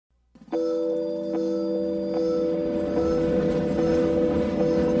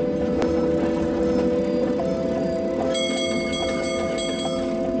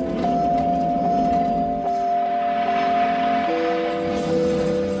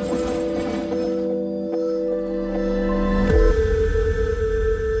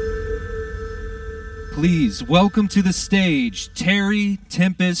Please welcome to the stage Terry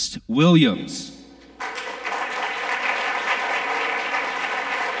Tempest Williams.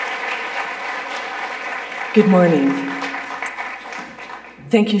 Good morning.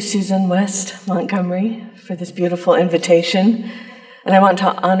 Thank you, Susan West Montgomery, for this beautiful invitation. And I want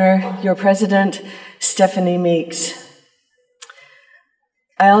to honor your president, Stephanie Meeks.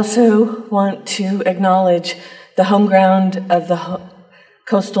 I also want to acknowledge the home ground of the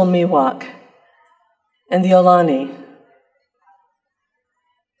coastal Miwok and the Ohlone.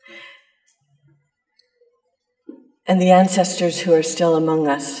 And the ancestors who are still among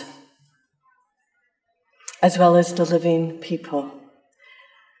us, as well as the living people.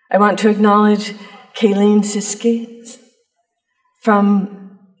 I want to acknowledge Kayleen Siski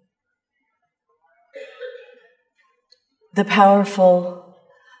from the powerful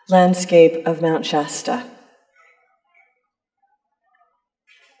landscape of Mount Shasta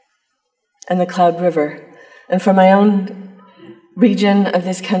and the Cloud River, and from my own region of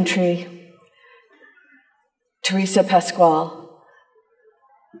this country, Teresa Pasquale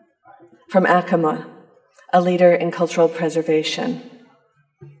from Acoma, a leader in cultural preservation.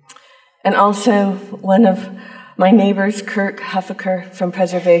 And also one of my neighbors, Kirk Huffaker from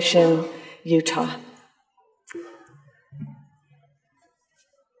Preservation, Utah.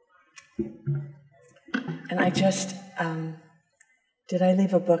 And I just, did I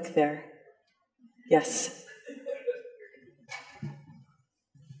leave a book there? Yes.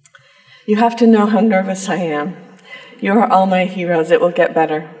 You have to know how nervous I am. You are all my heroes. It will get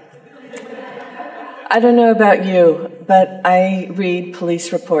better. I don't know about you, but I read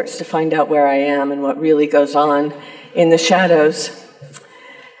police reports to find out where I am and what really goes on in the shadows.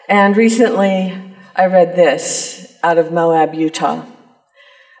 And recently, I read this out of Moab, Utah.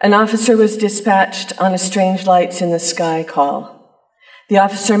 An officer was dispatched on a strange lights in the sky call. The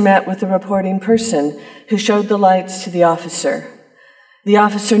officer met with the reporting person who showed the lights to the officer. The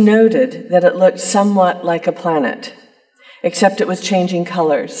officer noted that it looked somewhat like a planet, except it was changing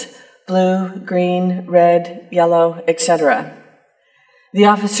colors: blue, green, red, yellow, etc. The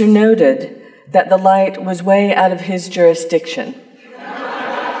officer noted that the light was way out of his jurisdiction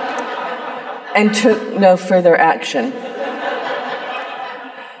and took no further action.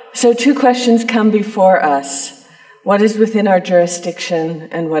 So 2 questions come before us. What is within our jurisdiction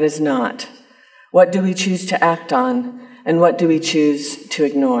and what is not? What do we choose to act on and what do we choose to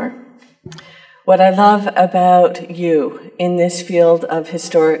ignore? What I love about you in this field of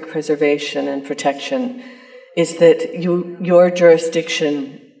historic preservation and protection is that your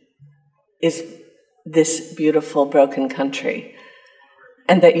jurisdiction is this beautiful broken country,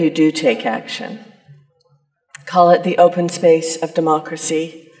 and that you do take action. Call it the open space of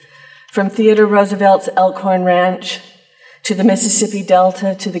democracy. From Theodore Roosevelt's Elkhorn Ranch, to the Mississippi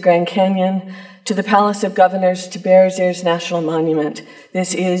Delta, to the Grand Canyon, to the Palace of Governors, to Bears Ears National Monument,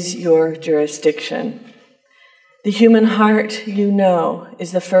 this is your jurisdiction. The human heart, you know,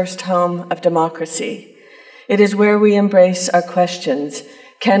 is the first home of democracy. It is where we embrace our questions.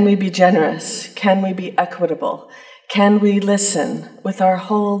 Can we be generous? Can we be equitable? Can we listen with our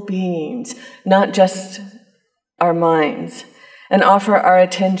whole beings, not just our minds, and offer our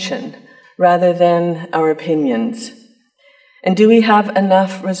attention rather than our opinions? And do we have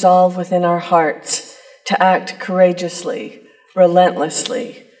enough resolve within our hearts to act courageously,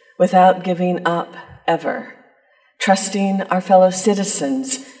 relentlessly, without giving up ever, trusting our fellow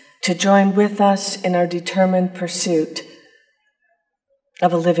citizens to join with us in our determined pursuit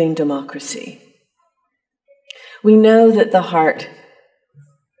of a living democracy? We know that the heart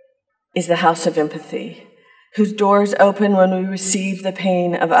is the house of empathy, whose doors open when we receive the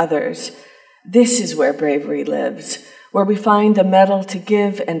pain of others. This is where bravery lives, where we find the mettle to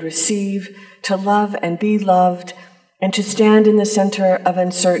give and receive, to love and be loved, and to stand in the center of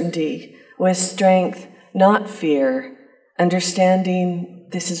uncertainty with strength, not fear, understanding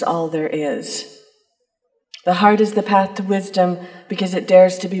this is all there is. The heart is the path to wisdom because it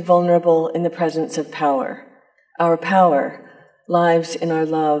dares to be vulnerable in the presence of power. Our power lies in our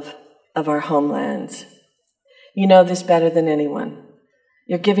love of our homelands. You know this better than anyone.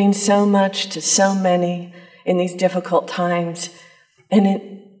 You're giving so much to so many in these difficult times.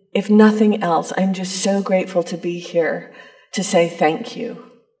 And if nothing else, I'm just so grateful to be here to say thank you.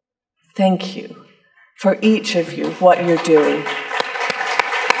 Thank you for each of you, what you're doing.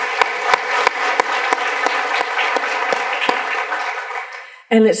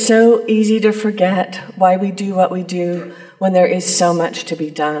 And it's so easy to forget why we do what we do when there is so much to be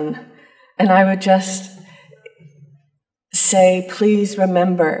done. And I would just say, please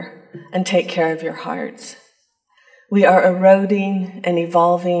remember and take care of your hearts. We are eroding and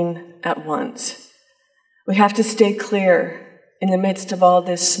evolving at once. We have to stay clear in the midst of all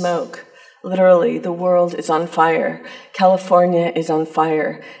this smoke. Literally, the world is on fire. California is on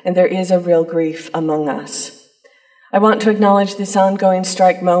fire, and there is a real grief among us. I want to acknowledge this ongoing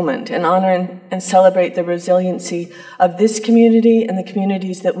strike moment and honor and celebrate the resiliency of this community and the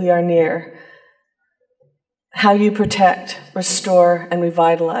communities that we are near. How you protect, restore, and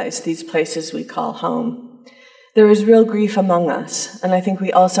revitalize these places we call home. There is real grief among us, and I think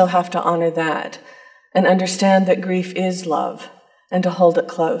we also have to honor that and understand that grief is love and to hold it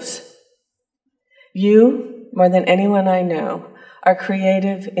close. You, more than anyone I know, are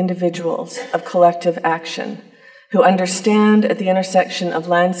creative individuals of collective action who understand at the intersection of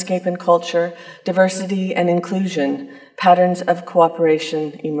landscape and culture, diversity and inclusion, patterns of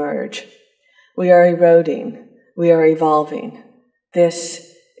cooperation emerge. We are eroding. We are evolving.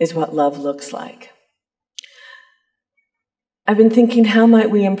 This is what love looks like. I've been thinking, how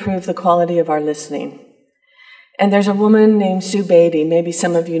might we improve the quality of our listening? And there's a woman named Sue Beatty, maybe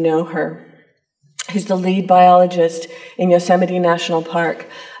some of you know her, who's the lead biologist in Yosemite National Park.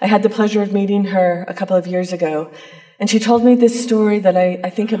 I had the pleasure of meeting her a couple of years ago, and she told me this story that I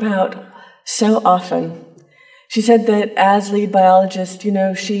think about so often. She said that as lead biologist,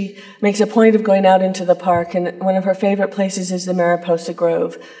 she makes a point of going out into the park, and one of her favorite places is the Mariposa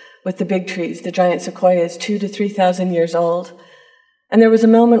Grove with the big trees, the giant sequoias, 2,000 to 3,000 years old. And there was a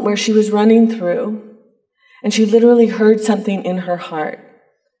moment where she was running through, and she literally heard something in her heart.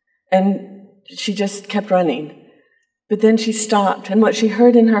 And she just kept running. But then she stopped, and what she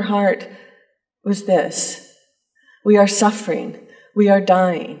heard in her heart was this: we are suffering, we are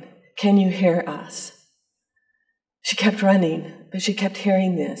dying, can you hear us? She kept running, but she kept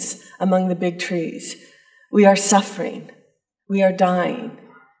hearing this among the big trees. We are suffering, we are dying,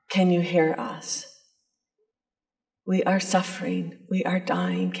 can you hear us? We are suffering, we are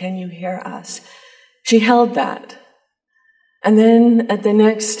dying, can you hear us? She held that. And then at the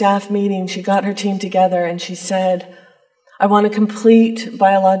next staff meeting, she got her team together and she said, I want a complete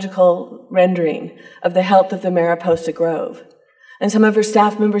biological rendering of the health of the Mariposa Grove. And some of her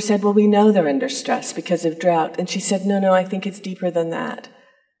staff members said, well, we know they're under stress because of drought. And she said, no, I think it's deeper than that.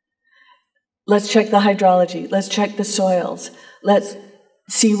 Let's check the hydrology. Let's check the soils. Let's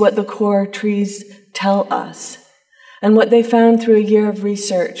see what the core trees tell us. And what they found through a year of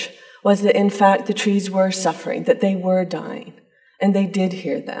research was that, in fact, the trees were suffering, that they were dying, and they did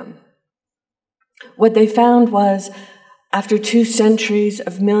hear them. What they found was, after 2 centuries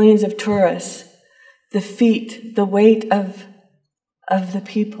of millions of tourists, the feet, the weight of the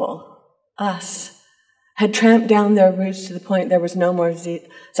people, us, had tramped down their roots to the point there was no more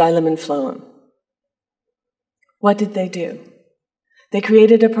xylem and phloem. What did they do? They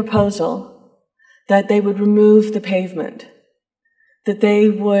created a proposal that they would remove the pavement, that they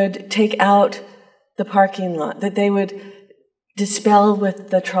would take out the parking lot, that they would dispel with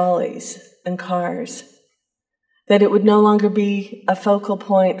the trolleys and cars, that it would no longer be a focal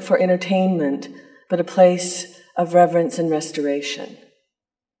point for entertainment, but a place of reverence and restoration.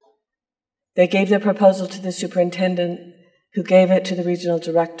 They gave their proposal to the superintendent, who gave it to the regional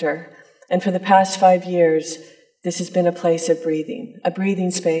director, and for the past 5 years, this has been a place of breathing, a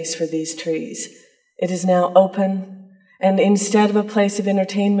breathing space for these trees. It is now open, and instead of a place of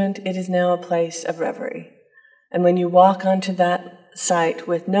entertainment, it is now a place of reverie. And when you walk onto that site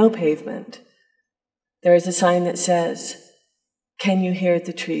with no pavement, there is a sign that says, can you hear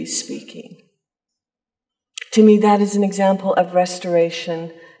the trees speaking? To me, that is an example of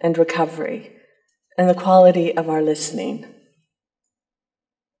restoration and recovery and the quality of our listening.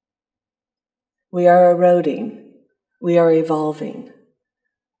 We are eroding. We are evolving.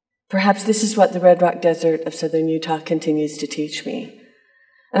 Perhaps this is what the Red Rock Desert of southern Utah continues to teach me.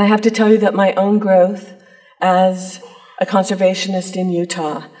 And I have to tell you that my own growth as a conservationist in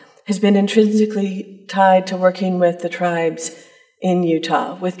Utah has been intrinsically tied to working with the tribes in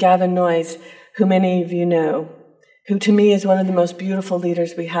Utah, with Gavin Noyes, who many of you know, who to me is one of the most beautiful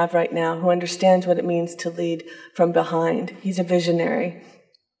leaders we have right now, who understands what it means to lead from behind. He's a visionary.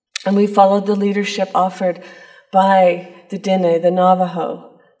 And we followed the leadership offered by the Dene, the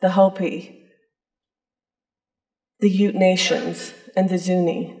Navajo, the Hopi, the Ute Nations, and the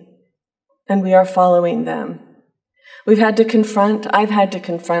Zuni. And we are following them. I've had to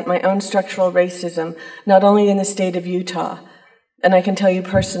confront my own structural racism, not only in the state of Utah, and I can tell you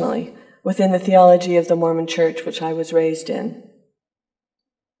personally, within the theology of the Mormon Church, which I was raised in.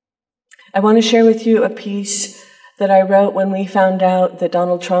 I want to share with you a piece that I wrote when we found out that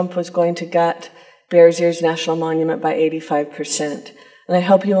Donald Trump was going to gut Bears Ears National Monument by 85%. And I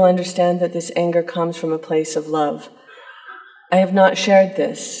hope you will understand that this anger comes from a place of love. I have not shared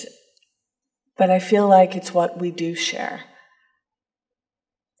this, but I feel like it's what we do share.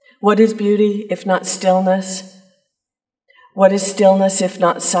 What is beauty if not stillness? What is stillness if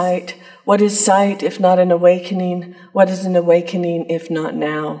not sight? What is sight if not an awakening? What is an awakening if not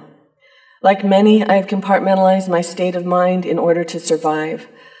now? Like many, I have compartmentalized my state of mind in order to survive.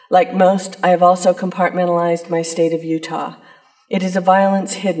 Like most, I have also compartmentalized my state of Utah. It is a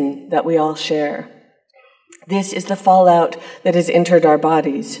violence hidden that we all share. This is the fallout that has entered our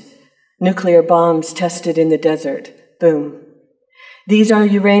bodies. Nuclear bombs tested in the desert. Boom. These are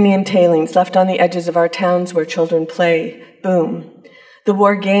uranium tailings left on the edges of our towns where children play. Boom. The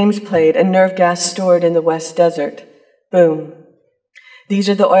war games played and nerve gas stored in the West Desert. Boom. These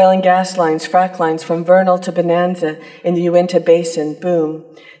are the oil and gas lines, frac lines from Vernal to Bonanza in the Uinta Basin. Boom.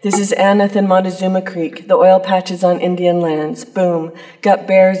 This is Aneth and Montezuma Creek, the oil patches on Indian lands. Boom. Gut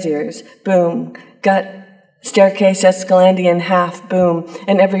Bears Ears. Boom. Gut Staircase Escalante in half. Boom.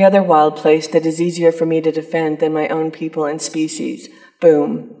 And every other wild place that is easier for me to defend than my own people and species.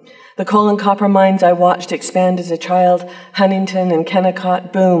 Boom. The coal and copper mines I watched expand as a child, Huntington and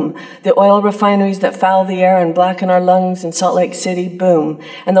Kennecott, boom. The oil refineries that foul the air and blacken our lungs in Salt Lake City, boom.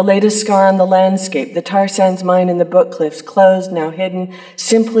 And the latest scar on the landscape, the tar sands mine in the Book Cliffs, closed, now hidden,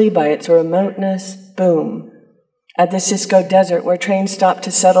 simply by its remoteness, boom. At the Cisco Desert, where trains stop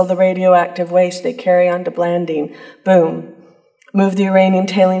to settle the radioactive waste they carry on to Blanding, boom. Move the uranium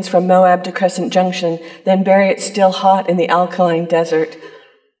tailings from Moab to Crescent Junction, then bury it still hot in the alkaline desert.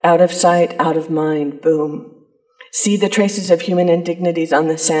 Out of sight, out of mind, boom. See the traces of human indignities on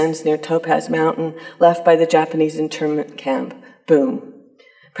the sands near Topaz Mountain, left by the Japanese internment camp, boom.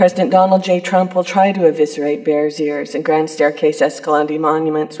 President Donald J. Trump will try to eviscerate Bears Ears and Grand Staircase Escalante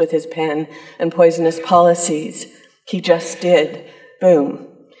monuments with his pen and poisonous policies. He just did, boom.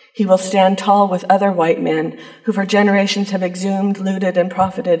 He will stand tall with other white men who for generations have exhumed, looted, and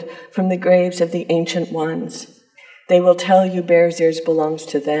profited from the graves of the ancient ones. They will tell you Bears Ears belongs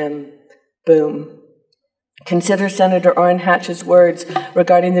to them. Boom. Consider Senator Orrin Hatch's words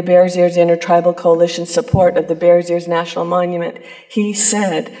regarding the Bears Ears Intertribal Coalition's support of the Bears Ears National Monument. He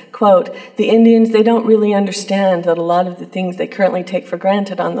said, quote, "The Indians, they don't really understand that a lot of the things they currently take for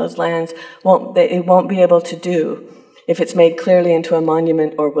granted on those lands it won't be able to do if it's made clearly into a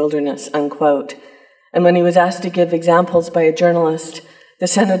monument or wilderness," unquote. And when he was asked to give examples by a journalist, the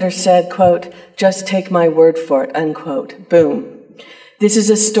senator said, quote, "Just take my word for it," unquote. Boom. This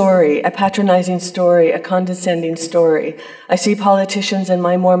is a story, a patronizing story, a condescending story. I see politicians and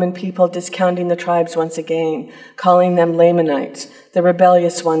my Mormon people discounting the tribes once again, calling them Lamanites, the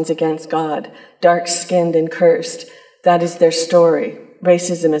rebellious ones against God, dark-skinned and cursed. That is their story.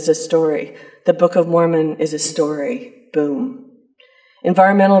 Racism is a story. The Book of Mormon is a story. Boom.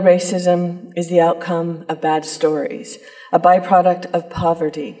 Environmental racism is the outcome of bad stories, a byproduct of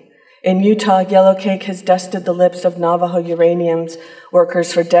poverty. In Utah, yellow cake has dusted the lips of Navajo uranium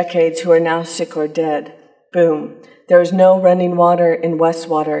workers for decades who are now sick or dead. Boom. There is no running water in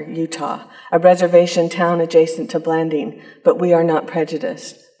Westwater, Utah, a reservation town adjacent to Blanding, but we are not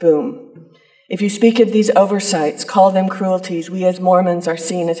prejudiced. Boom. If you speak of these oversights, call them cruelties, we as Mormons are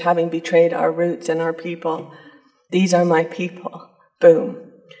seen as having betrayed our roots and our people. These are my people. Boom.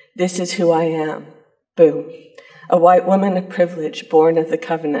 This is who I am. Boom. A white woman of privilege, born of the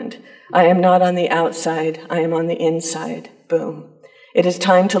covenant. I am not on the outside, I am on the inside. Boom. It is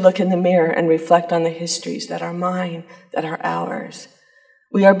time to look in the mirror and reflect on the histories that are mine, that are ours.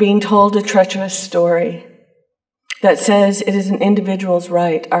 We are being told a treacherous story that says it is an individual's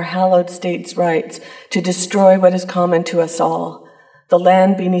right, our hallowed state's rights, to destroy what is common to us all. The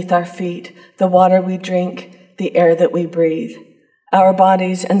land beneath our feet, the water we drink, the air that we breathe. Our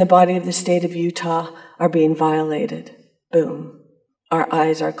bodies and the body of the state of Utah are being violated. Boom. Our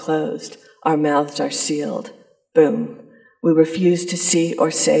eyes are closed. Our mouths are sealed. Boom. We refuse to see or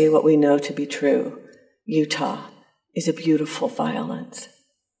say what we know to be true. Utah is a beautiful violence.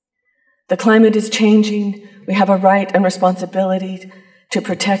 The climate is changing. We have a right and responsibility to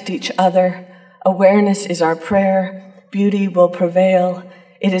protect each other. Awareness is our prayer. Beauty will prevail.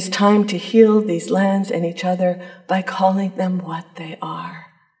 It is time to heal these lands and each other by calling them what they are.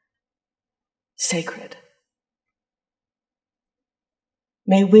 Sacred.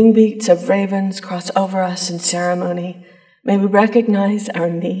 May wingbeats of ravens cross over us in ceremony. May we recognize our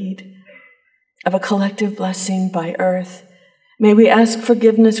need of a collective blessing by earth. May we ask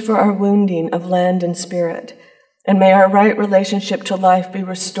forgiveness for our wounding of land and spirit. And may our right relationship to life be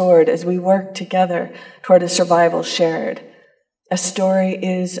restored as we work together toward a survival shared. A story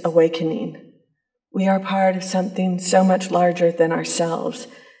is awakening. We are part of something so much larger than ourselves,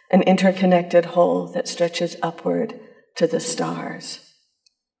 an interconnected whole that stretches upward to the stars.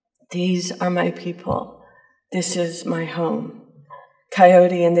 These are my people. This is my home.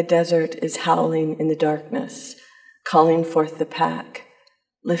 Coyote in the desert is howling in the darkness, calling forth the pack,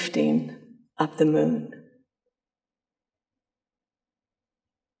 lifting up the moon.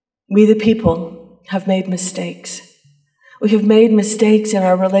 We, the people, have made mistakes. We have made mistakes in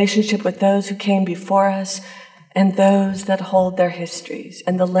our relationship with those who came before us and those that hold their histories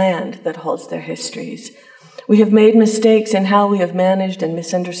and the land that holds their histories. We have made mistakes in how we have managed and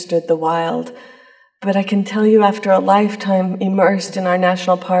misunderstood the wild. But I can tell you, after a lifetime immersed in our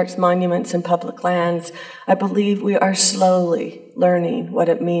national parks, monuments, and public lands, I believe we are slowly learning what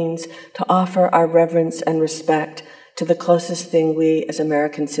it means to offer our reverence and respect to the closest thing we as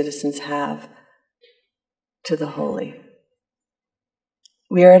American citizens have to the holy.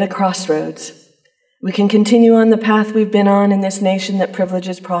 We are at a crossroads. We can continue on the path we've been on in this nation that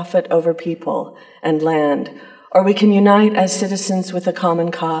privileges profit over people and land, or we can unite as citizens with a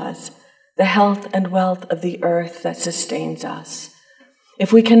common cause, the health and wealth of the earth that sustains us.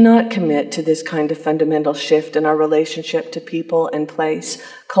 If we cannot commit to this kind of fundamental shift in our relationship to people and place,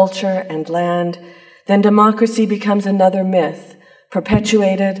 culture and land, then democracy becomes another myth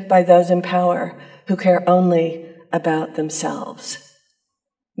perpetuated by those in power who care only about themselves.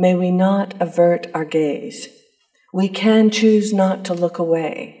 May we not avert our gaze. We can choose not to look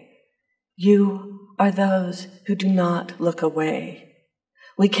away. You are those who do not look away.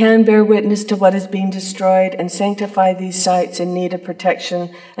 We can bear witness to what is being destroyed and sanctify these sites in need of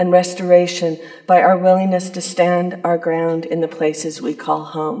protection and restoration by our willingness to stand our ground in the places we call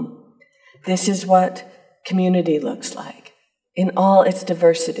home. This is what community looks like in all its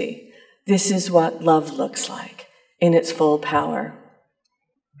diversity. This is what love looks like in its full power.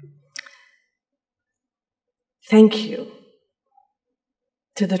 Thank you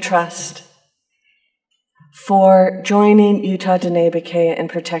to the Trust for joining Utah Diné Bikéyah in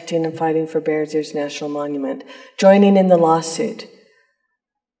protecting and fighting for Bears Ears National Monument, joining in the lawsuit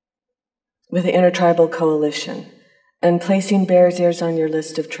with the Intertribal Coalition, and placing Bears Ears on your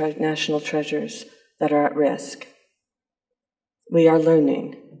list of national treasures that are at risk. We are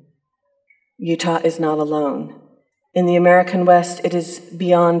learning. Utah is not alone. In the American West, it is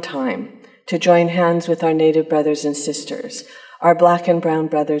beyond time to join hands with our Native brothers and sisters, our Black and brown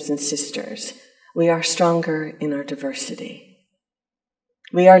brothers and sisters. We are stronger in our diversity.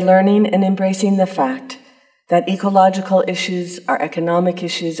 We are learning and embracing the fact that ecological issues are economic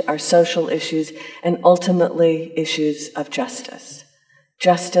issues, are social issues, and ultimately issues of justice.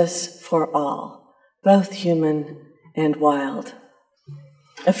 Justice for all, both human and wild.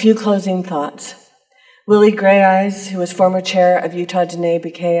 A few closing thoughts. Willie Gray Eyes, who was former chair of Utah Diné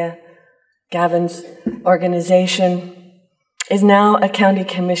Bikéyah, Gavin's organization, is now a county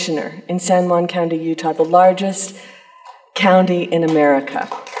commissioner in San Juan County, Utah, the largest county in America.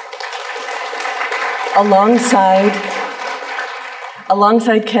 Alongside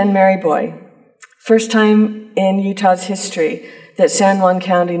Ken Maryboy, first time in Utah's history that San Juan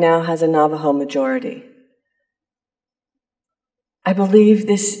County now has a Navajo majority. I believe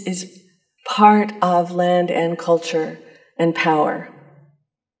this is part of land and culture and power.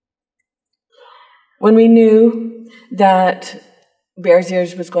 When we knew that Bears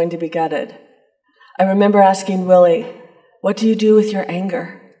Ears was going to be gutted, I remember asking Willie, "What do you do with your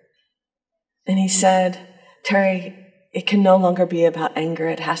anger?" And he said, "Terry, it can no longer be about anger.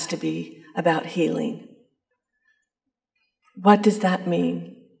 It has to be about healing." What does that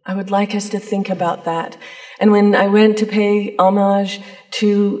mean? I would like us to think about that. And when I went to pay homage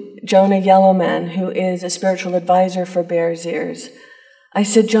to Jonah Yellowman, who is a spiritual advisor for Bears Ears, I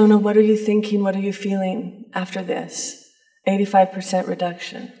said, "Jonah, what are you thinking? What are you feeling after this 85%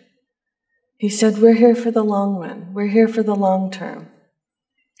 reduction?" He said, "We're here for the long run. We're here for the long term.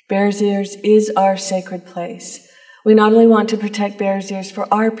 Bears Ears is our sacred place. We not only want to protect Bears Ears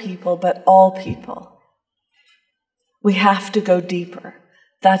for our people, but all people. We have to go deeper."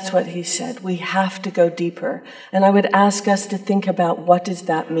 That's what he said. We have to go deeper. And I would ask us to think about, what does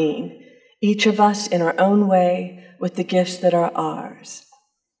that mean? Each of us in our own way, with the gifts that are ours.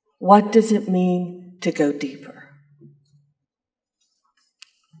 What does it mean to go deeper?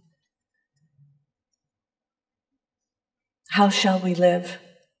 How shall we live?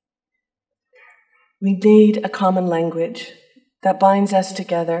 We need a common language that binds us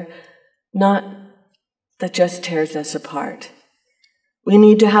together, not that just tears us apart. We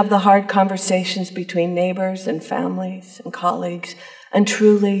need to have the hard conversations between neighbors and families and colleagues and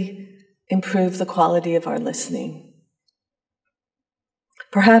truly improve the quality of our listening.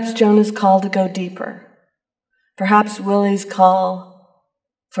 Perhaps Jonah's call to go deeper, perhaps Willie's call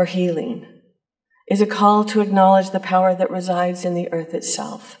for healing is a call to acknowledge the power that resides in the earth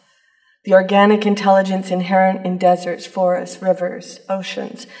itself, the organic intelligence inherent in deserts, forests, rivers,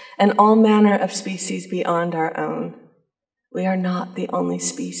 oceans, and all manner of species beyond our own. We are not the only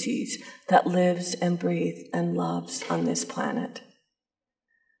species that lives and breathes and loves on this planet.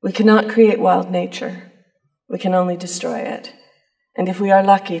 We cannot create wild nature. We can only destroy it. And if we are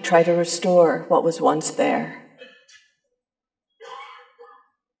lucky, try to restore what was once there.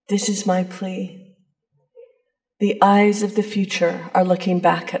 This is my plea. The eyes of the future are looking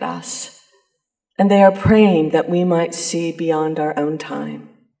back at us, and they are praying that we might see beyond our own time.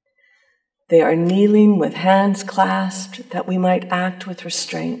 They are kneeling with hands clasped that we might act with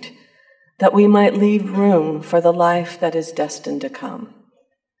restraint, that we might leave room for the life that is destined to come.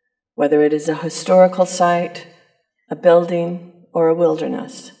 Whether it is a historical site, a building, or a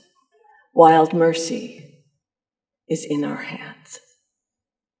wilderness, wild mercy is in our hands.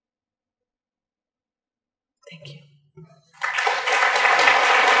 Thank you.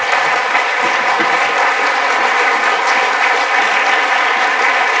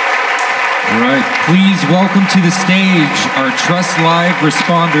 All right, please welcome to the stage our TrustLive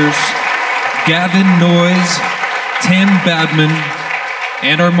responders, Gavin Noyes, Tim Badman,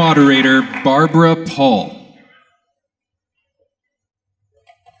 and our moderator, Barbara Paul.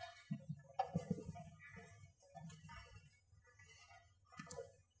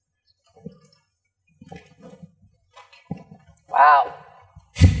 Wow.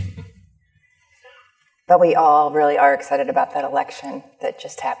 But we all really are excited about that election that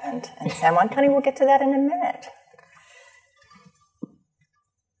just happened in San Juan County. We'll get to that in a minute.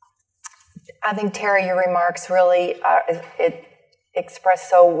 I think, Terry, your remarks really it express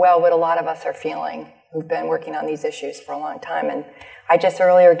so well what a lot of us are feeling who've been working on these issues for a long time. And I just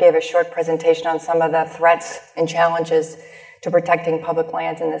earlier gave a short presentation on some of the threats and challenges to protecting public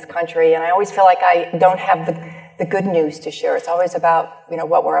lands in this country. And I always feel like I don't have the good news to share. It's always about,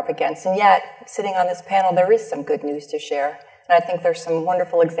 what we're up against. And yet, sitting on this panel, there is some good news to share. And I think there's some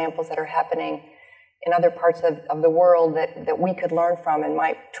wonderful examples that are happening in other parts of the world that we could learn from and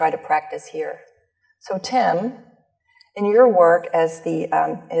might try to practice here. So Tim, in your work as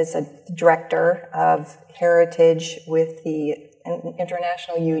a director of heritage with the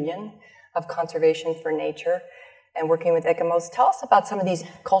International Union of Conservation for Nature and working with ICOMOS, tell us about some of these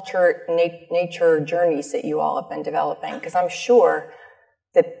nature journeys that you all have been developing, because I'm sure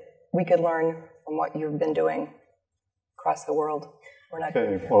that we could learn from what you've been doing across the world.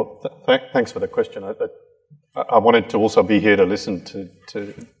 Okay, well, thanks for the question. I wanted to also be here to listen to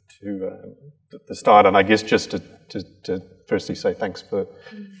the start, and I guess just to firstly say thanks for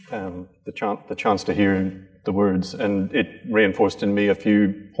the chance to hear the words, and it reinforced in me a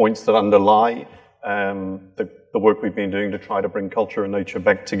few points that underlie the work we've been doing to try to bring culture and nature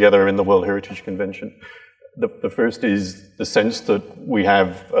back together in the World Heritage Convention. The first is the sense that we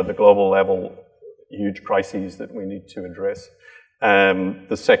have at the global level huge crises that we need to address.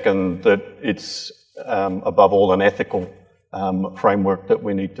 The second, that it's above all an ethical framework that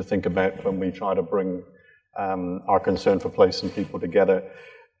we need to think about when we try to bring our concern for place and people together.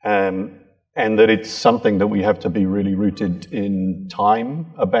 And that it's something that we have to be really rooted in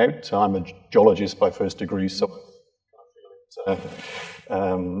time about. I'm a geologist by first degree, so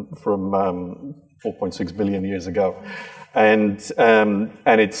from 4.6 billion years ago. And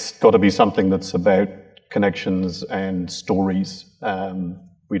it's got to be something that's about connections and stories.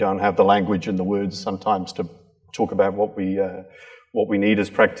 We don't have the language and the words sometimes to talk about what we need as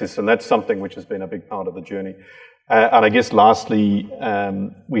practice, and that's something which has been a big part of the journey. And I guess lastly,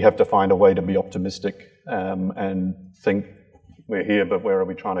 we have to find a way to be optimistic and think we're here, but where are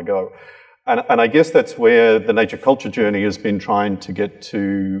we trying to go? And I guess that's where the nature culture journey has been trying to get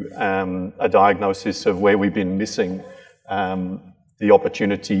to a diagnosis of where we've been missing the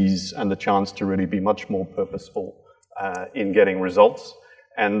opportunities and the chance to really be much more purposeful in getting results.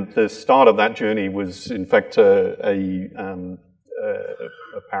 And the start of that journey was, in fact, a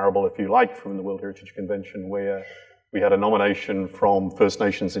parable, if you like, from the World Heritage Convention, where we had a nomination from First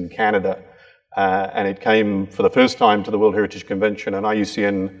Nations in Canada, and it came for the first time to the World Heritage Convention, and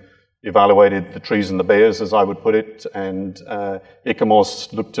IUCN evaluated the trees and the bears, as I would put it, and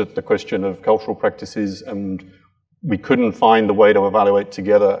ICOMOS looked at the question of cultural practices, and we couldn't find a way to evaluate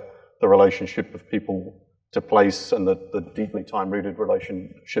together the relationship of people to place and the deeply time-rooted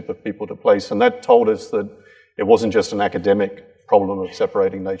relationship of people to place. And that told us that it wasn't just an academic problem of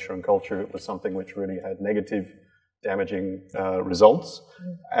separating nature and culture. It was something which really had negative, damaging results.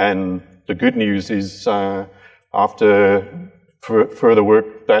 And the good news is after further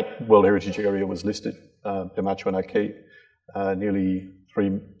work, that World Heritage Area was listed, Pimachwanaki, nearly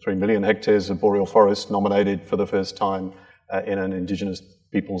 3 million hectares of boreal forest nominated for the first time in an Indigenous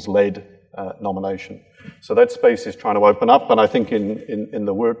peoples-led nomination. So that space is trying to open up, and I think in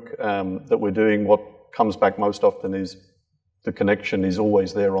the work that we're doing, what comes back most often is the connection is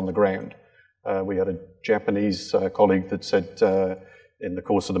always there on the ground. We had a Japanese colleague that said in the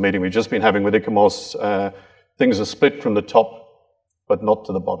course of the meeting we've just been having with ICOMOS, things are split from the top, but not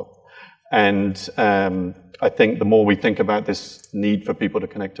to the bottom. And I think the more we think about this need for people to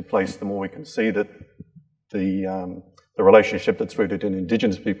connect to place, the more we can see that the relationship that's rooted in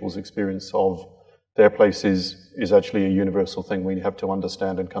Indigenous people's experience of their place is actually a universal thing we have to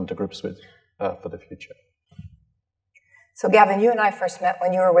understand and come to grips with for the future. So Gavin, you and I first met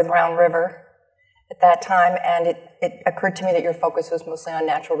when you were with Round River at that time, and it occurred to me that your focus was mostly on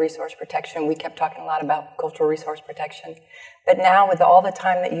natural resource protection. We kept talking a lot about cultural resource protection. But now, with all the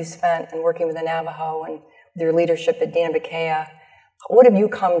time that you spent in working with the Navajo and with your leadership at Dina Bakea, what have you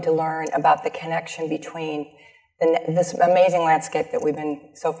come to learn about the connection between this amazing landscape that we've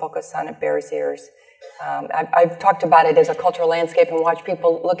been so focused on at Bears Ears? I've talked about it as a cultural landscape and watched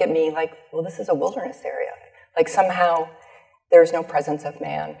people look at me like, well, this is a wilderness area. Like somehow there's no presence of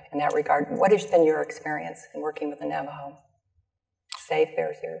man in that regard. What has been your experience in working with the Navajo? Safe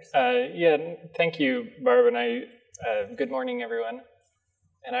Bears Ears. Yeah, thank you, Barb, and good morning, everyone.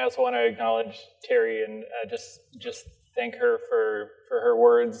 And I also want to acknowledge Terry and just thank her for her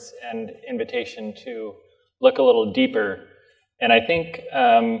words and invitation to look a little deeper. And I think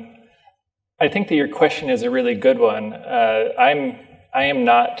that your question is a really good one. I am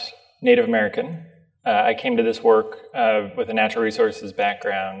not Native American. I came to this work with a natural resources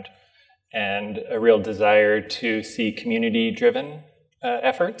background and a real desire to see community-driven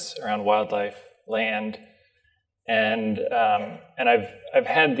efforts around wildlife, land, and I've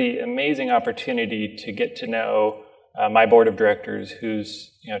had the amazing opportunity to get to know my board of directors,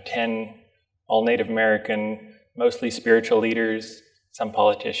 who's 10 all Native American, mostly spiritual leaders, some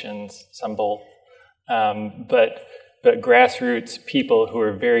politicians, some both, but grassroots people who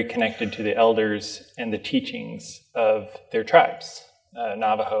are very connected to the elders and the teachings of their tribes,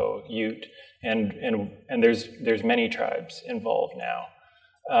 Navajo, Ute, and there's many tribes involved now.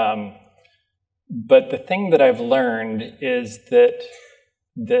 But the thing that I've learned is that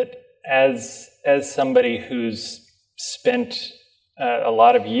as somebody who's spent a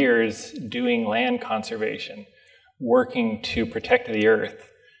lot of years doing land conservation, working to protect the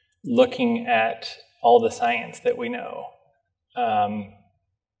earth, looking at all the science that we know,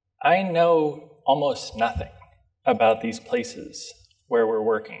 I know almost nothing about these places where we're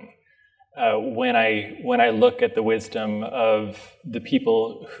working. When I look at the wisdom of the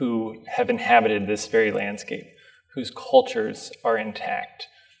people who have inhabited this very landscape, whose cultures are intact,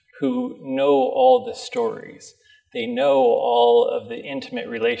 who know all the stories, they know all of the intimate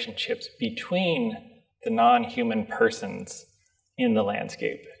relationships between the non-human persons in the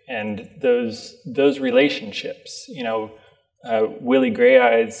landscape. And those relationships, Willie Grey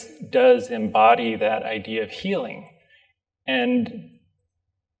Eyes does embody that idea of healing. And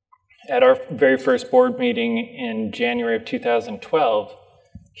at our very first board meeting in January of 2012,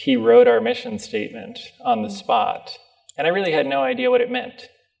 he wrote our mission statement on the spot. And I really had no idea what it meant.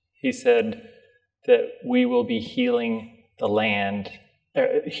 He said that we will be healing the land,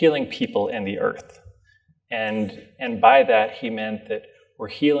 healing people and the earth. And by that, he meant that we're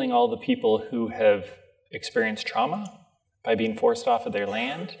healing all the people who have experienced trauma by being forced off of their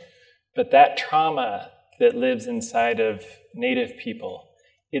land. But that trauma that lives inside of Native people,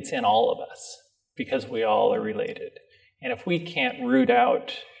 it's in all of us because we all are related. And if we can't root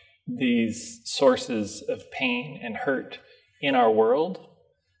out these sources of pain and hurt in our world,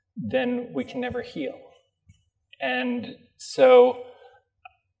 then we can never heal. And so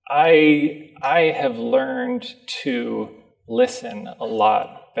I have learned to listen a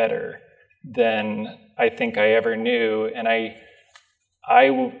lot better than I think I ever knew. And I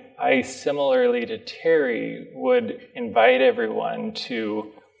similarly to Terry would invite everyone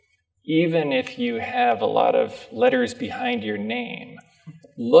to, even if you have a lot of letters behind your name,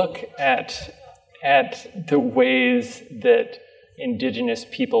 look at the ways that Indigenous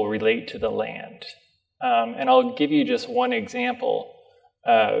people relate to the land. And I'll give you just one example,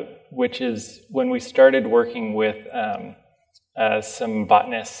 which is when we started working with some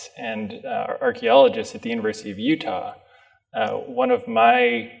botanists and archaeologists at the University of Utah. One of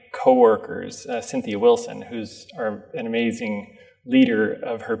my coworkers, Cynthia Wilson, who's an amazing leader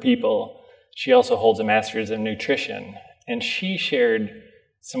of her people, she also holds a master's in nutrition, and she shared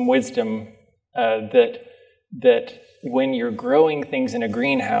some wisdom that when you're growing things in a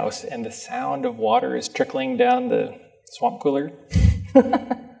greenhouse and the sound of water is trickling down the swamp cooler,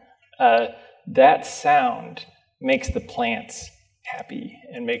 that sound makes the plants happy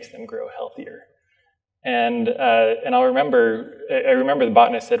and makes them grow healthier. And I remember the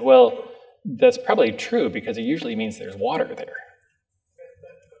botanist said, well, that's probably true because it usually means there's water there.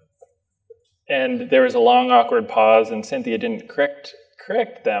 And there was a long, awkward pause, and Cynthia didn't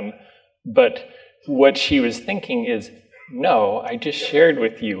correct them, but what she was thinking is, no, I just shared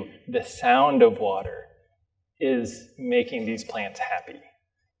with you the sound of water is making these plants happy.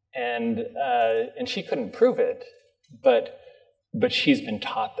 And she couldn't prove it, but she's been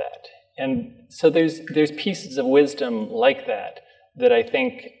taught that. And so there's pieces of wisdom like that I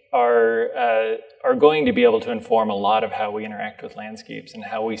think are going to be able to inform a lot of how we interact with landscapes and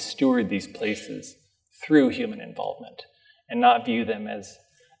how we steward these places through human involvement, and not view them as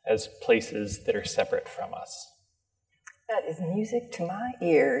places that are separate from us. That is music to my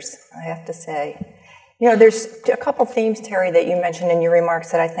ears, I have to say. You know, there's a couple themes, Terry, that you mentioned in your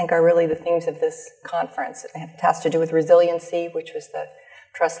remarks that I think are really the themes of this conference. It has to do with resiliency, which was the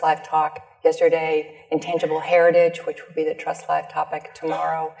TrustLive talk yesterday, intangible heritage, which will be the TrustLive topic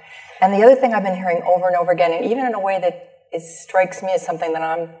tomorrow. And the other thing I've been hearing over and over again, and even in a way that strikes me as something that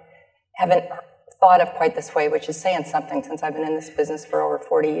I haven't thought of quite this way, which is saying something since I've been in this business for over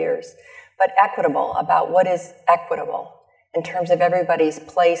 40 years, but equitable, about what is equitable in terms of everybody's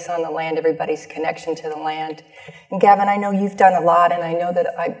place on the land, everybody's connection to the land. And Gavin, I know you've done a lot, and I know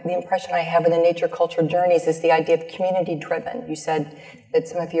that the impression I have in the nature culture journeys is the idea of community-driven. You said that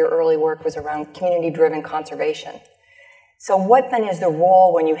some of your early work was around community-driven conservation. So what then is the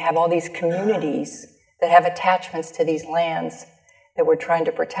role when you have all these communities that have attachments to these lands that we're trying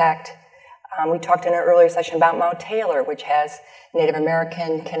to protect? We talked in an earlier session about Mount Taylor, which has Native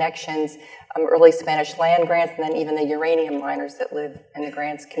American connections, early Spanish land grants, and then even the uranium miners that live in the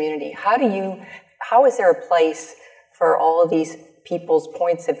grants community. How is there a place for all of these people's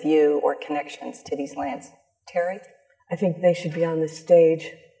points of view or connections to these lands? Terry? I think they should be on the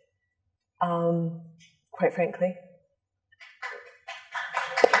stage, quite frankly.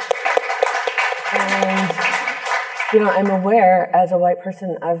 And, you know, I'm aware as a white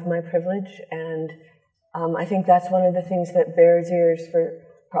person of my privilege, and I think that's one of the things that bears ears for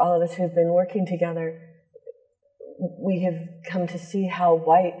all of us who've been working together. We have come to see how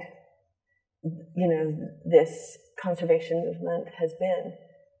white, you know, this conservation movement has been.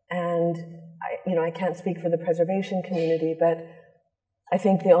 And, I can't speak for the preservation community, but I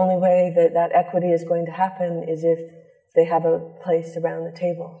think the only way that that equity is going to happen is if they have a place around the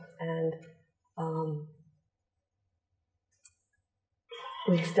table. And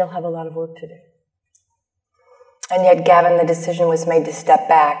we still have a lot of work to do. And yet, Gavin, the decision was made to step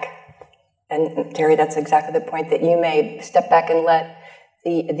back. And Terry, that's exactly the point that you made. Step back and let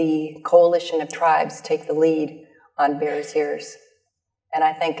the coalition of tribes take the lead on Bears Ears. And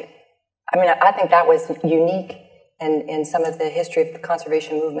I think that was unique in some of the history of the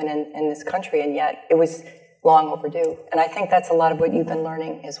conservation movement in this country, and yet it was long overdue. And I think that's a lot of what you've been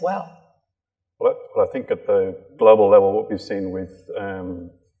learning as well. Well, I think at the global level, what we've seen with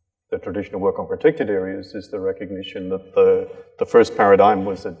the traditional work on protected areas is the recognition that the first paradigm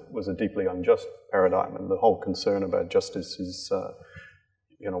was a deeply unjust paradigm, and the whole concern about justice is,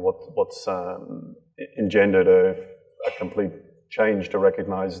 what's engendered a complete change to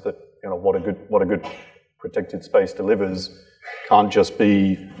recognise that what a good protected space delivers can't just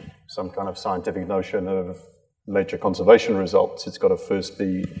be some kind of scientific notion of nature conservation results. It's got to first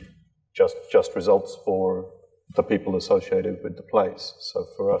be just results for the people associated with the place. So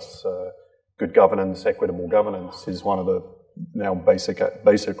for us, good governance, equitable governance is one of the now basic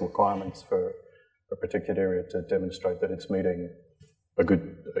requirements for a protected area to demonstrate that it's meeting a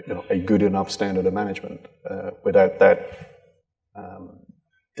good enough standard of management. Without that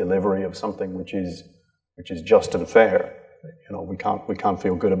delivery of something which is just and fair, we can't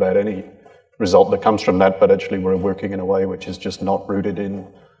feel good about any result that comes from that. But actually, we're working in a way which is just not rooted in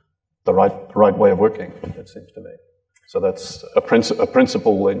the right way of working, it seems to me. So that's a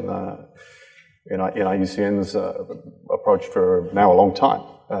principle in IUCN's approach for now a long time,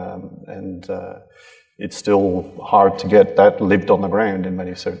 and it's still hard to get that lived on the ground in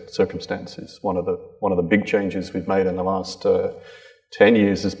many circumstances. One of the big changes we've made in the last 10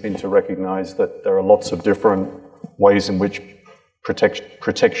 years has been to recognise that there are lots of different ways in which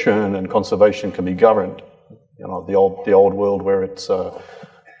protection and conservation can be governed. You know, the old world where it's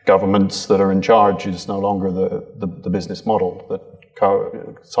governments that are in charge is no longer the business model. That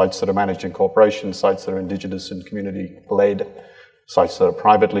sites that are managed in corporations, sites that are indigenous and community-led, sites that are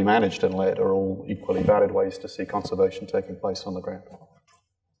privately managed and led are all equally valid ways to see conservation taking place on the ground.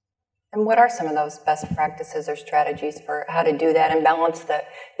 And what are some of those best practices or strategies for how to do that and balance the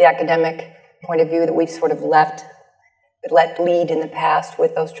academic point of view that we've sort of let lead in the past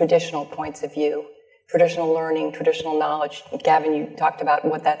with those traditional points of view, traditional learning, traditional knowledge? Gavin, you talked about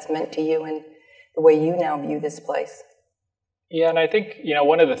what that's meant to you and the way you now view this place. Yeah, and I think,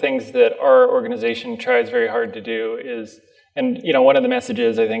 one of the things that our organization tries very hard to do is, and, one of the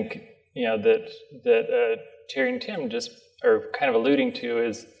messages I think, that Terry and Tim just are kind of alluding to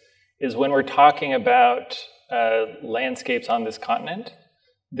is when we're talking about landscapes on this continent,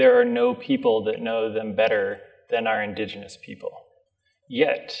 there are no people that know them better than our indigenous people.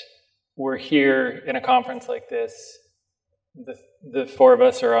 Yet, we're here in a conference like this, the four of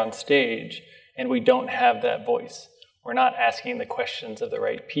us are on stage, and we don't have that voice. We're not asking the questions of the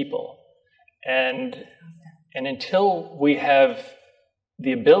right people. And until we have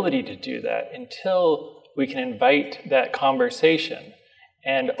the ability to do that, until we can invite that conversation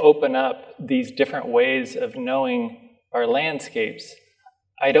and open up these different ways of knowing our landscapes,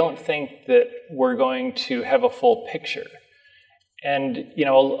 I don't think that we're going to have a full picture. And,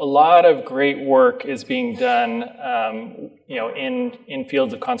 a lot of great work is being done, in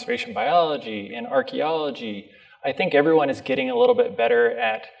fields of conservation biology and archaeology. I think everyone is getting a little bit better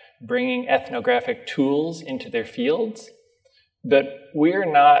at bringing ethnographic tools into their fields. But we're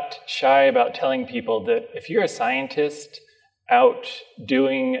not shy about telling people that if you're a scientist out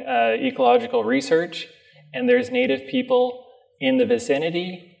doing ecological research and there's Native people in the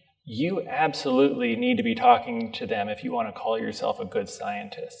vicinity, you absolutely need to be talking to them if you want to call yourself a good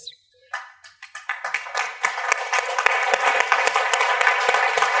scientist.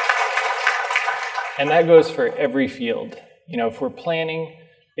 And that goes for every field. If we're planning,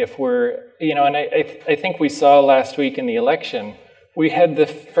 and I think we saw last week in the election, we had the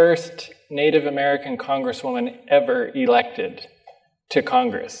first Native American congresswoman ever elected to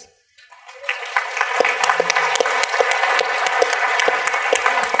Congress.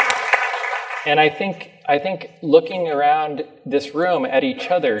 And I think looking around this room at each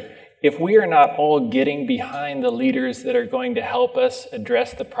other, if we are not all getting behind the leaders that are going to help us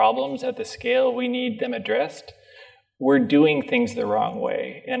address the problems at the scale we need them addressed, we're doing things the wrong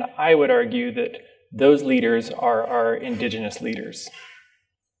way. And I would argue that those leaders are our indigenous leaders.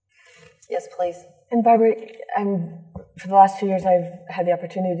 Yes, please. And Barbara, for the last 2 years, I've had the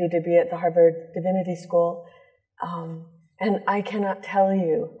opportunity to be at the Harvard Divinity School, and I cannot tell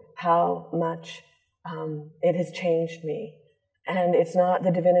you how much it has changed me. And it's not the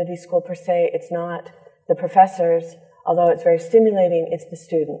divinity school per se, it's not the professors, although it's very stimulating, it's the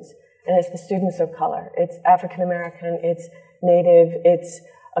students. And it's the students of color. It's African American, it's Native, it's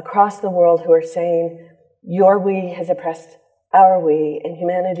across the world who are saying, your we has oppressed our we, and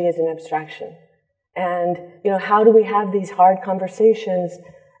humanity is an abstraction. And, how do we have these hard conversations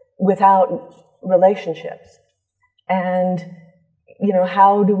without relationships? And,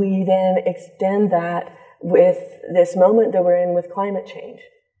 how do we then extend that with this moment that we're in with climate change?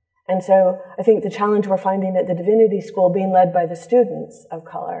 And so I think the challenge we're finding at the Divinity School, being led by the students of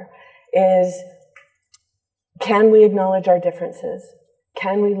color, is can we acknowledge our differences?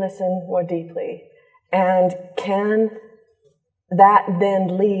 Can we listen more deeply? And can that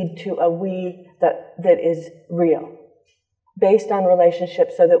then lead to a we that is real, based on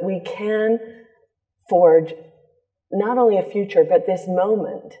relationships, so that we can forge not only a future, but this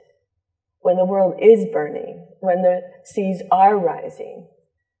moment when the world is burning, when the seas are rising,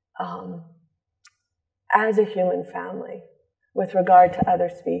 as a human family with regard to other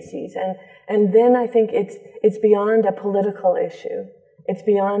species. And then I think it's beyond a political issue. It's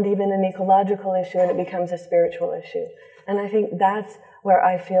beyond even an ecological issue, and it becomes a spiritual issue. And I think that's where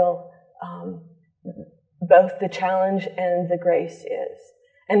I feel both the challenge and the grace is.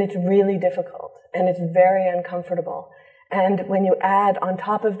 And it's really difficult, and it's very uncomfortable. And when you add on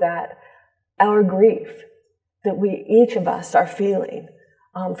top of that our grief that each of us are feeling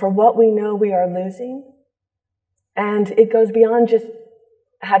for what we know we are losing, and it goes beyond just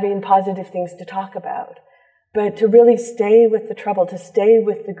having positive things to talk about, but to really stay with the trouble, to stay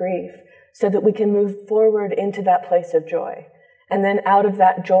with the grief, so that we can move forward into that place of joy. And then out of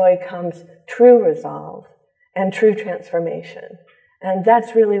that joy comes true resolve and true transformation. And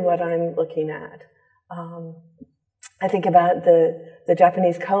that's really what I'm looking at. I think about the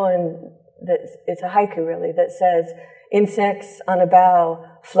Japanese koan, it's a haiku really, that says, insects on a bough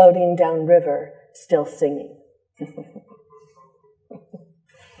floating down river, still singing.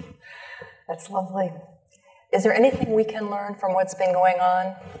 That's lovely. Is there anything we can learn from what's been going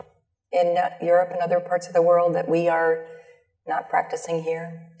on in Europe and other parts of the world that we are not practicing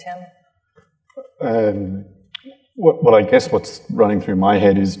here, Tim? Well, I guess what's running through my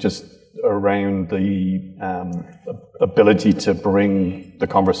head is just around the ability to bring the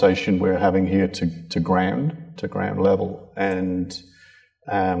conversation we're having here to ground level, and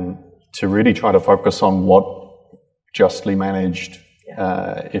to really try to focus on what justly managed,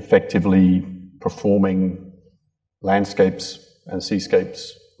 effectively performing landscapes and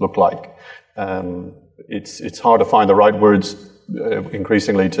seascapes look like. It's hard to find the right words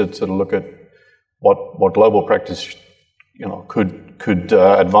increasingly to look at what global practice could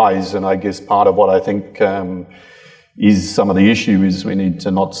advise, and I guess part of what I think is some of the issue is we need to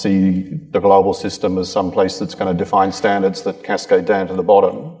not see the global system as some place that's going to define standards that cascade down to the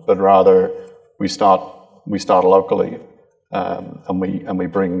bottom, but rather we start locally, and we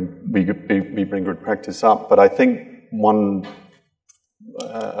bring good practice up. But I think one,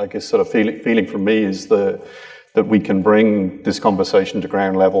 I guess, sort of feeling from me is that we can bring this conversation to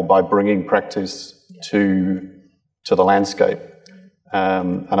ground level by bringing practice to the landscape.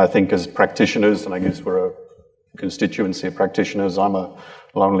 And I think as practitioners, and I guess we're a constituency of practitioners, I'm a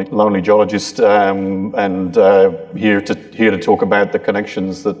lonely geologist, and here to talk about the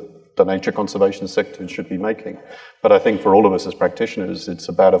connections that the nature conservation sector should be making. But I think for all of us as practitioners, it's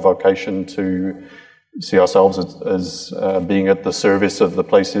about a vocation to see ourselves as being at the service of the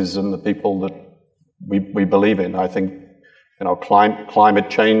places and the people that we believe in. I think, climate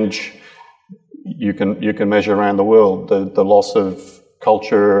change, you can measure around the world the loss of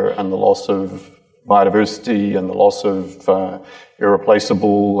culture and the loss of biodiversity and the loss of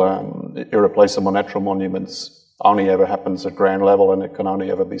irreplaceable natural monuments only ever happens at ground level, and it can only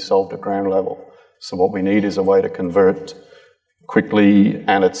ever be solved at ground level. So what we need is a way to convert quickly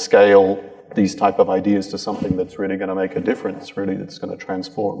and at scale these type of ideas to something that's really going to make a difference, really that's going to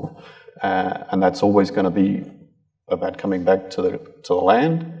transform. And that's always going to be about coming back to the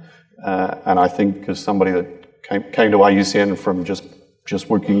land. And I think as somebody that came to IUCN from just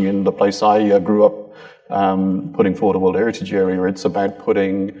working in the place I grew up, putting forward a World Heritage Area, it's about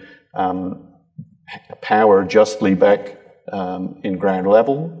putting power justly back in ground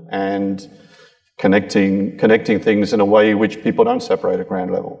level and connecting things in a way which people don't separate at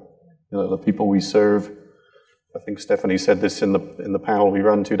ground level. The people we serve, I think Stephanie said this in the panel we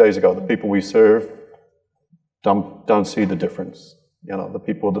ran 2 days ago, the people we serve don't see the difference. The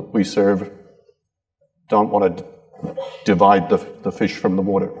people that we serve don't want to divide the fish from the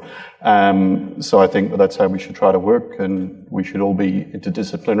water. So I think that's how we should try to work, and we should all be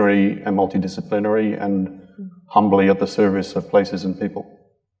interdisciplinary and multidisciplinary and humbly at the service of places and people.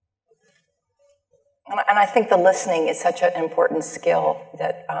 And I think the listening is such an important skill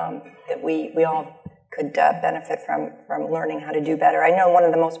that we all could benefit from learning how to do better. I know one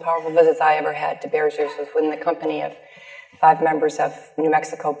of the most powerful visits I ever had to Bears Ears was when the company of 5 members of New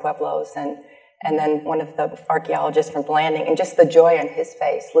Mexico Pueblos and then one of the archaeologists from Blanding, and just the joy on his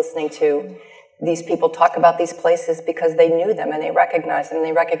face listening to these people talk about these places because they knew them and they recognized them and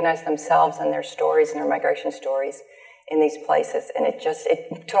they recognized themselves and their stories and their migration stories in these places. And it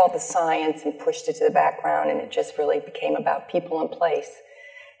took all the science and pushed it to the background, and it just really became about people and place.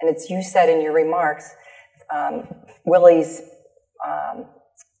 And as you said in your remarks, Willie's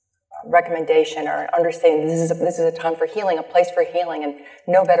recommendation or understanding this is a time for healing, a place for healing, and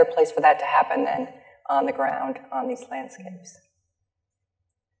no better place for that to happen than on the ground on these landscapes.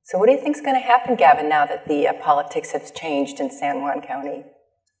 So what do you think is going to happen, Gavin, now that the politics have changed in San Juan County?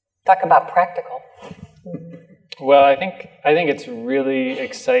 Talk about practical. Well, I think it's really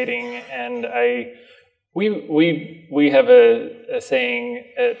exciting, and we have a saying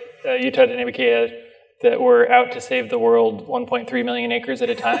at Utah Dinnipiquea that we're out to save the world 1.3 million acres at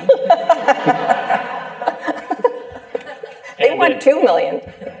a time. They want 2 million.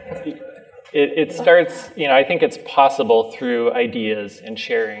 It starts, I think it's possible through ideas and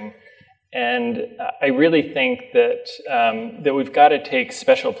sharing. And I really think that we've got to take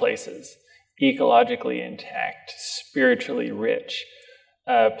special places, ecologically intact, spiritually rich,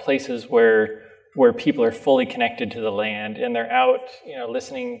 places where people are fully connected to the land, and they're out,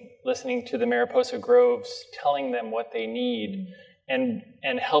 listening to the Mariposa groves, telling them what they need, and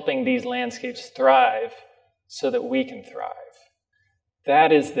helping these landscapes thrive so that we can thrive.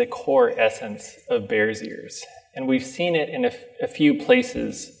 That is the core essence of Bears Ears. And we've seen it in a few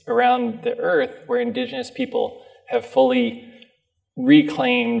places around the earth where indigenous people have fully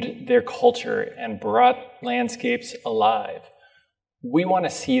reclaimed their culture and brought landscapes alive. We want to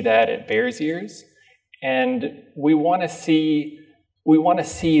see that at Bears Ears, And we want to see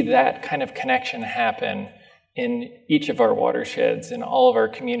that kind of connection happen in each of our watersheds, in all of our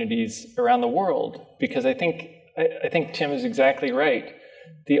communities around the world, because I think Tim is exactly right.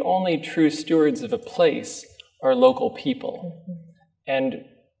 The only true stewards of a place are local people. And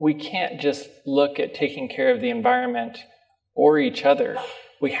we can't just look at taking care of the environment or each other.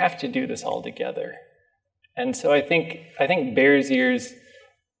 We have to do this all together. And so I think Bears Ears,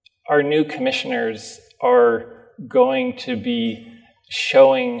 our new commissioners, are going to be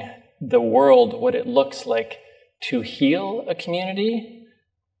showing the world what it looks like to heal a community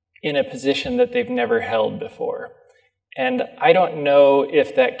in a position that they've never held before. And I don't know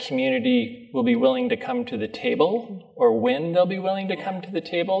if that community will be willing to come to the table or when they'll be willing to come to the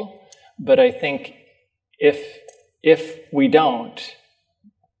table. But I think if we don't,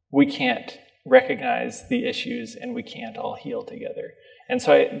 we can't recognize the issues and we can't all heal together. And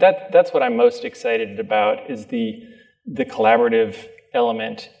so that's what I'm most excited about, is the collaborative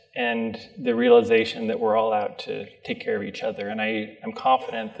element and the realization that we're all out to take care of each other. And I'm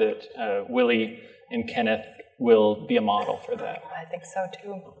confident that Willie and Kenneth will be a model for that. I think so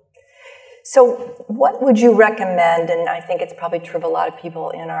too. So what would you recommend, and I think it's probably true of a lot of people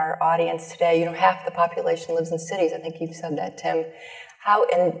in our audience today, half the population lives in cities. I think you've said that, Tim.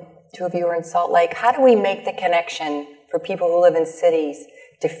 And two of you are in Salt Lake. How do we make the connection for people who live in cities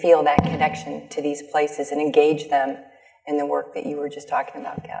to feel that connection to these places and engage them in the work that you were just talking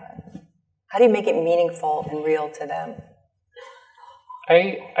about, Gavin? How do you make it meaningful and real to them?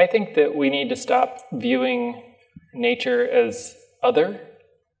 I think that we need to stop viewing nature as other,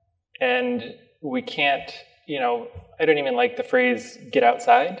 and we can't, I don't even like the phrase get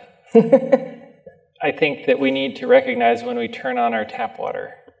outside. I think that we need to recognize when we turn on our tap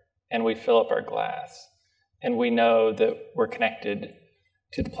water and we fill up our glass and we know that we're connected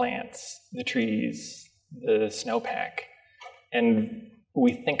to the plants, the trees, the snowpack, and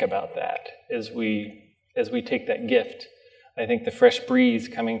we think about that as we take that gift. I think the fresh breeze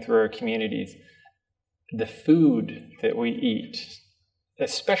coming through our communities, the food that we eat,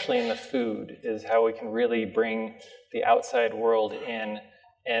 especially in the food, is how we can really bring the outside world in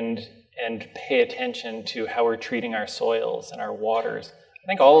and pay attention to how we're treating our soils and our waters. I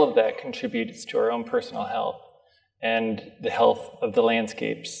think all of that contributes to our own personal health and the health of the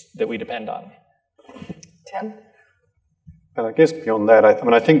landscapes that we depend on. Tim? And I guess beyond that,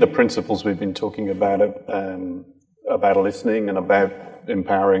 I think the principles we've been talking about listening and about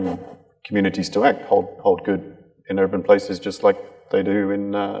empowering communities to act hold good in urban places, just like they do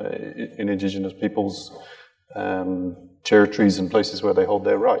in Indigenous peoples' territories and places where they hold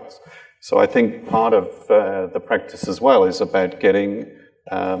their rights. So I think part of the practice as well is about getting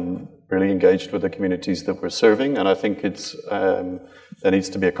really engaged with the communities that we're serving, and I think there needs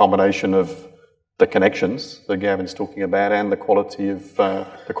to be a combination of the connections that Gavin's talking about and the quality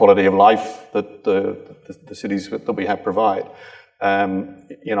of life that the cities that we have provide.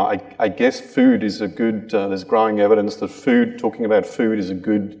 I guess food is a good. There's growing evidence that talking about food is a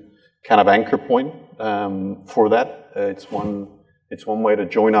good kind of anchor point for that. It's one way to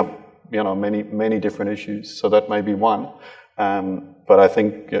join up, many different issues. So that may be one. But I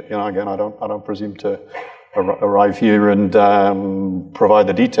think, again, I don't presume to arrive here and provide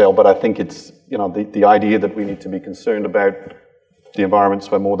the detail, but I think it's, the idea that we need to be concerned about the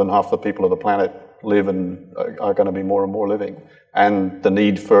environments where more than half the people of the planet live and are going to be more and more living, and the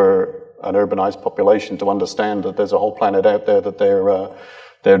need for an urbanized population to understand that there's a whole planet out there that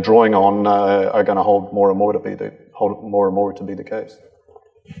they're drawing on are going to hold more and more to be the case.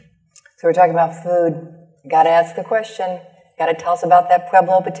 So we're talking about food. Got to ask the question. Got to tell us about that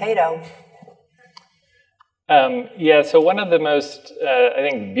Pueblo potato. So one of the most, I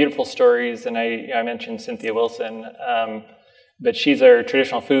think, beautiful stories, and I mentioned Cynthia Wilson, but she's our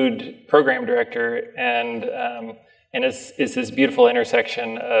traditional food program director, and is this beautiful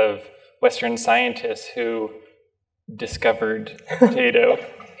intersection of Western scientists who discovered potato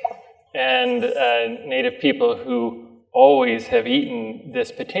and Native people who always have eaten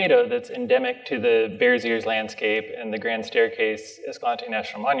this potato that's endemic to the Bears Ears landscape and the Grand Staircase Escalante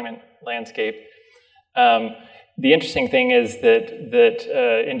National Monument landscape. The interesting thing is that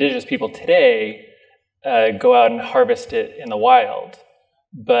indigenous people today go out and harvest it in the wild,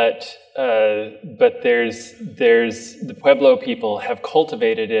 but there's the Pueblo people have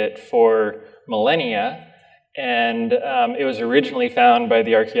cultivated it for millennia, and it was originally found by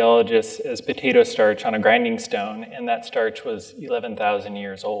the archaeologists as potato starch on a grinding stone, and that starch was 11,000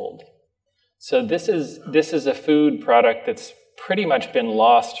 years old. So this is a food product that's pretty much been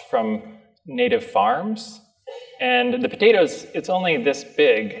lost from native farms. And the potatoes, it's only this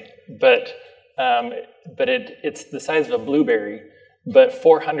big, but it's the size of a blueberry, but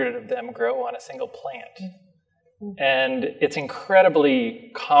 400 of them grow on a single plant. And it's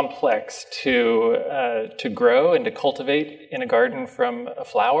incredibly complex to grow and to cultivate in a garden from a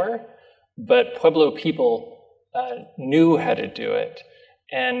flower, but Pueblo people knew how to do it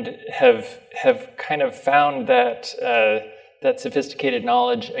and have kind of found that that sophisticated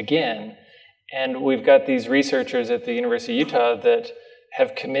knowledge again. And we've got these researchers at the University of Utah that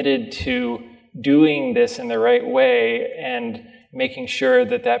have committed to doing this in the right way and making sure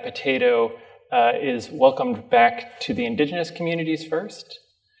that that potato is welcomed back to the indigenous communities first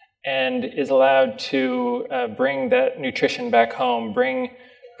and is allowed to bring that nutrition back home, bring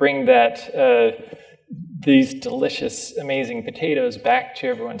that these delicious, amazing potatoes back to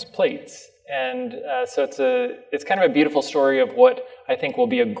everyone's plates. And so it's kind of a beautiful story of what I think will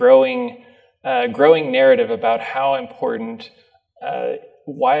be a growing narrative about how important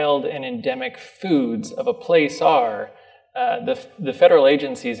wild and endemic foods of a place are. The federal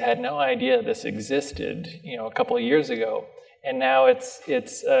agencies had no idea this existed, a couple of years ago, and now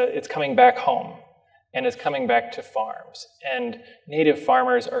it's coming back home, and it's coming back to farms. And native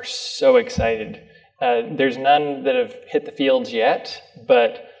farmers are so excited. There's none that have hit the fields yet,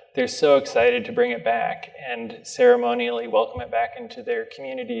 but they're so excited to bring it back and ceremonially welcome it back into their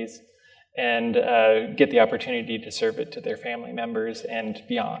communities and get the opportunity to serve it to their family members and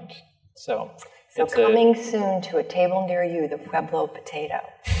beyond. So coming soon to a table near you, the Pueblo potato.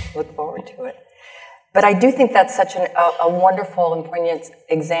 Look forward to it. But I do think that's such a wonderful and poignant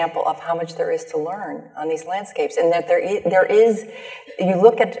example of how much there is to learn on these landscapes, and that there is. You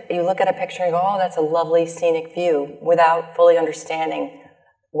look at a picture and go, "Oh, that's a lovely scenic view," without fully understanding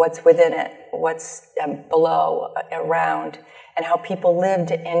what's within it, what's below, around, and how people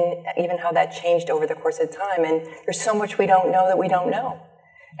lived, and even how that changed over the course of time. And there's so much we don't know that we don't know.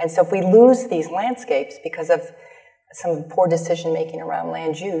 And so if we lose these landscapes because of some poor decision-making around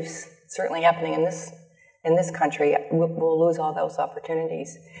land use, certainly happening in this country, we'll lose all those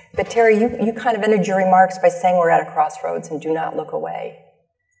opportunities. But Terry, you kind of ended your remarks by saying we're at a crossroads and do not look away.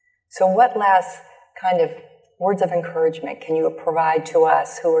 So what last kind of words of encouragement can you provide to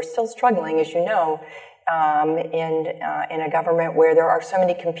us who are still struggling, as you know, in a government where there are so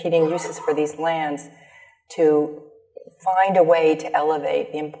many competing uses for these lands, to find a way to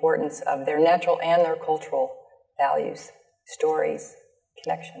elevate the importance of their natural and their cultural values, stories,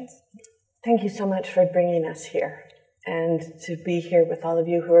 connections? Thank you so much for bringing us here and to be here with all of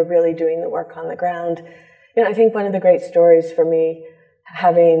you who are really doing the work on the ground. I think one of the great stories for me,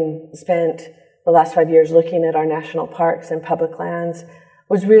 having spent the last 5 years looking at our national parks and public lands,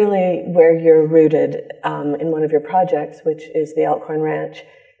 was really where you're rooted in one of your projects, which is the Elkhorn Ranch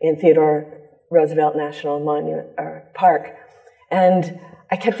in Theodore Roosevelt National Monument or Park. And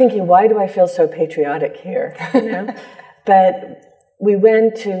I kept thinking, why do I feel so patriotic here? But we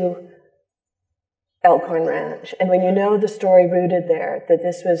went to Elkhorn Ranch, and when you know the story rooted there, that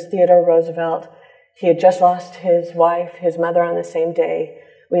this was Theodore Roosevelt, he had just lost his wife, his mother on the same day.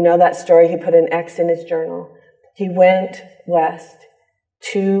 We know that story. He put an X in his journal. He went west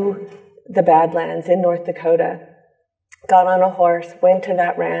to the Badlands in North Dakota, got on a horse, went to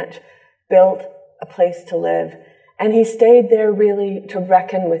that ranch, built a place to live, and he stayed there really to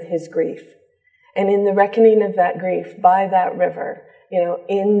reckon with his grief. And in the reckoning of that grief by that river,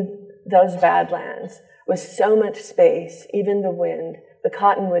 in those Badlands, with so much space, even the wind, the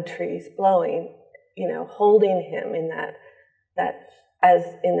cottonwood trees blowing, holding him in that as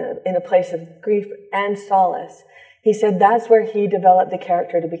in a place of grief and solace. He said that's where he developed the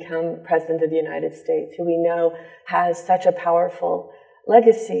character to become President of the United States, who we know has such a powerful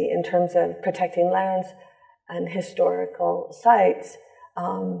legacy in terms of protecting lands and historical sites.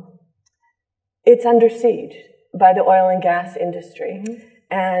 It's under siege by the oil and gas industry,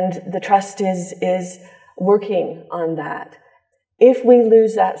 and the Trust is working on that. If we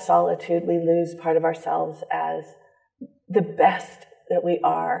lose that solitude, we lose part of ourselves as the best that we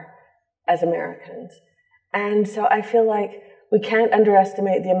are as Americans. And so I feel like we can't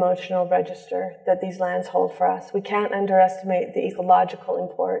underestimate the emotional register that these lands hold for us. We can't underestimate the ecological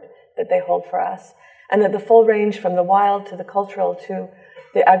import that they hold for us. And that the full range from the wild to the cultural to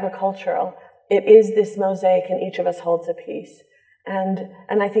the agricultural, it is this mosaic, and each of us holds a piece. And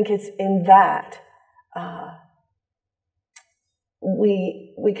I think it's in that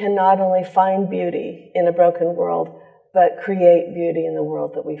we can not only find beauty in a broken world, but create beauty in the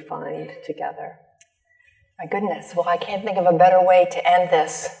world that we find together. My goodness. Well, I can't think of a better way to end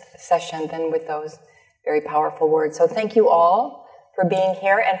this session than with those very powerful words. So thank you all for being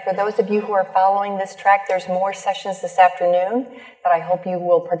here. And for those of you who are following this track, there's more sessions this afternoon that I hope you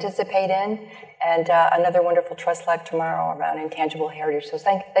will participate in, and another wonderful Trust Live tomorrow around intangible heritage. So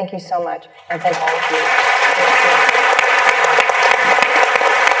thank you so much, and thank all of you.